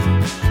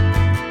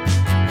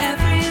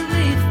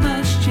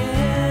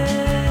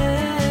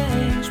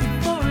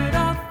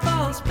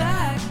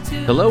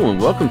Hello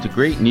and welcome to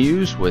Great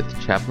News with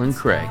Chaplain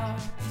Craig.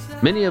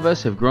 Many of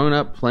us have grown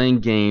up playing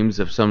games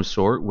of some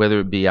sort, whether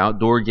it be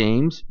outdoor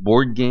games,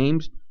 board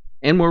games,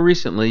 and more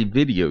recently,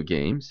 video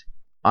games.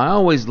 I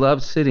always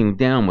loved sitting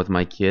down with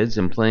my kids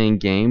and playing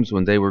games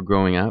when they were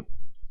growing up.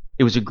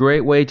 It was a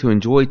great way to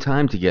enjoy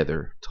time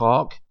together,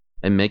 talk,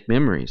 and make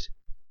memories.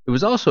 It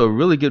was also a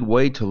really good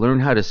way to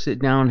learn how to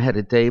sit down at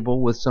a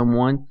table with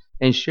someone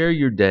and share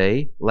your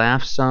day,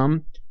 laugh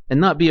some, and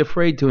not be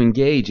afraid to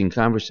engage in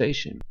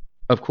conversation.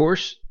 Of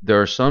course,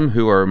 there are some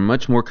who are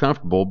much more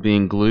comfortable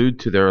being glued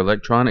to their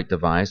electronic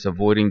device,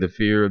 avoiding the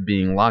fear of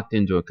being locked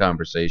into a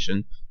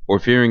conversation or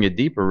fearing a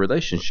deeper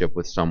relationship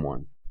with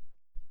someone.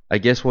 I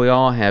guess we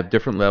all have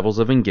different levels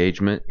of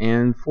engagement,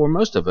 and for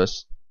most of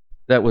us,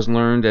 that was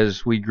learned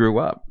as we grew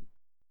up.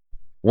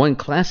 One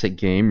classic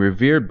game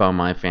revered by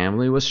my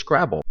family was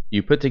Scrabble.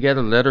 You put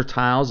together letter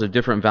tiles of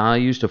different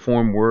values to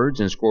form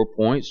words and score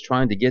points,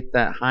 trying to get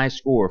that high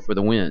score for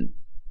the win.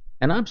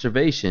 An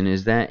observation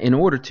is that in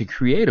order to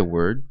create a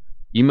word,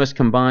 you must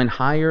combine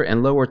higher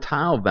and lower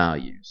tile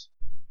values.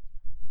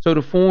 So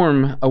to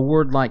form a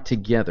word like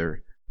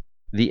together,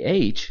 the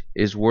H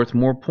is worth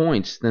more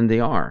points than the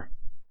R.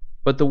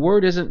 But the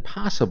word isn't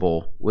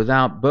possible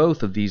without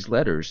both of these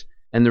letters,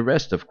 and the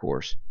rest, of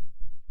course.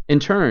 In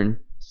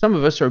turn, some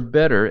of us are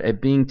better at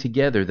being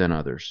together than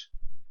others.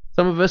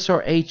 Some of us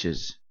are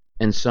H's,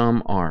 and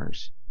some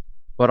R's,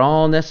 but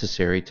all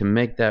necessary to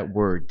make that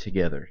word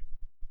together.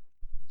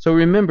 So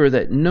remember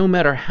that no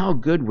matter how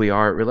good we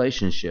are at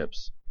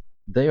relationships,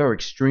 they are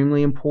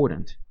extremely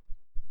important.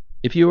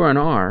 If you are an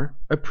R,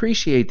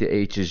 appreciate the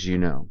H's you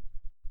know.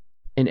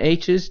 And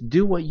H's,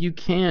 do what you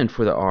can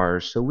for the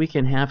R's so we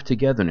can have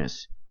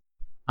togetherness.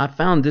 I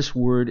found this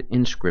word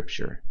in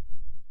Scripture.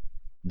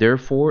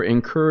 Therefore,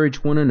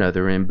 encourage one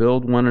another and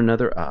build one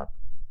another up,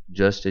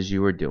 just as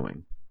you are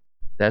doing.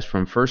 That's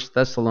from 1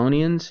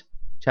 Thessalonians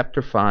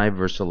chapter 5,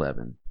 verse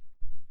 11.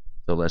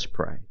 So let's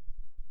pray.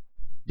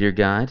 Dear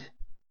God,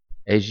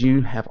 as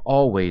you have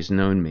always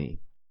known me,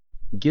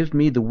 give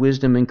me the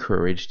wisdom and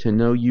courage to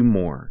know you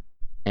more,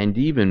 and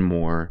even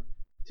more,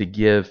 to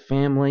give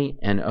family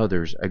and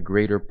others a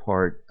greater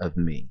part of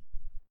me,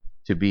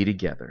 to be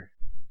together.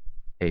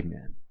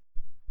 Amen.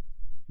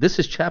 This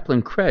is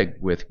Chaplain Craig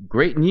with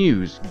great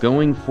news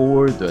going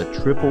for the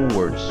triple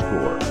word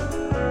score.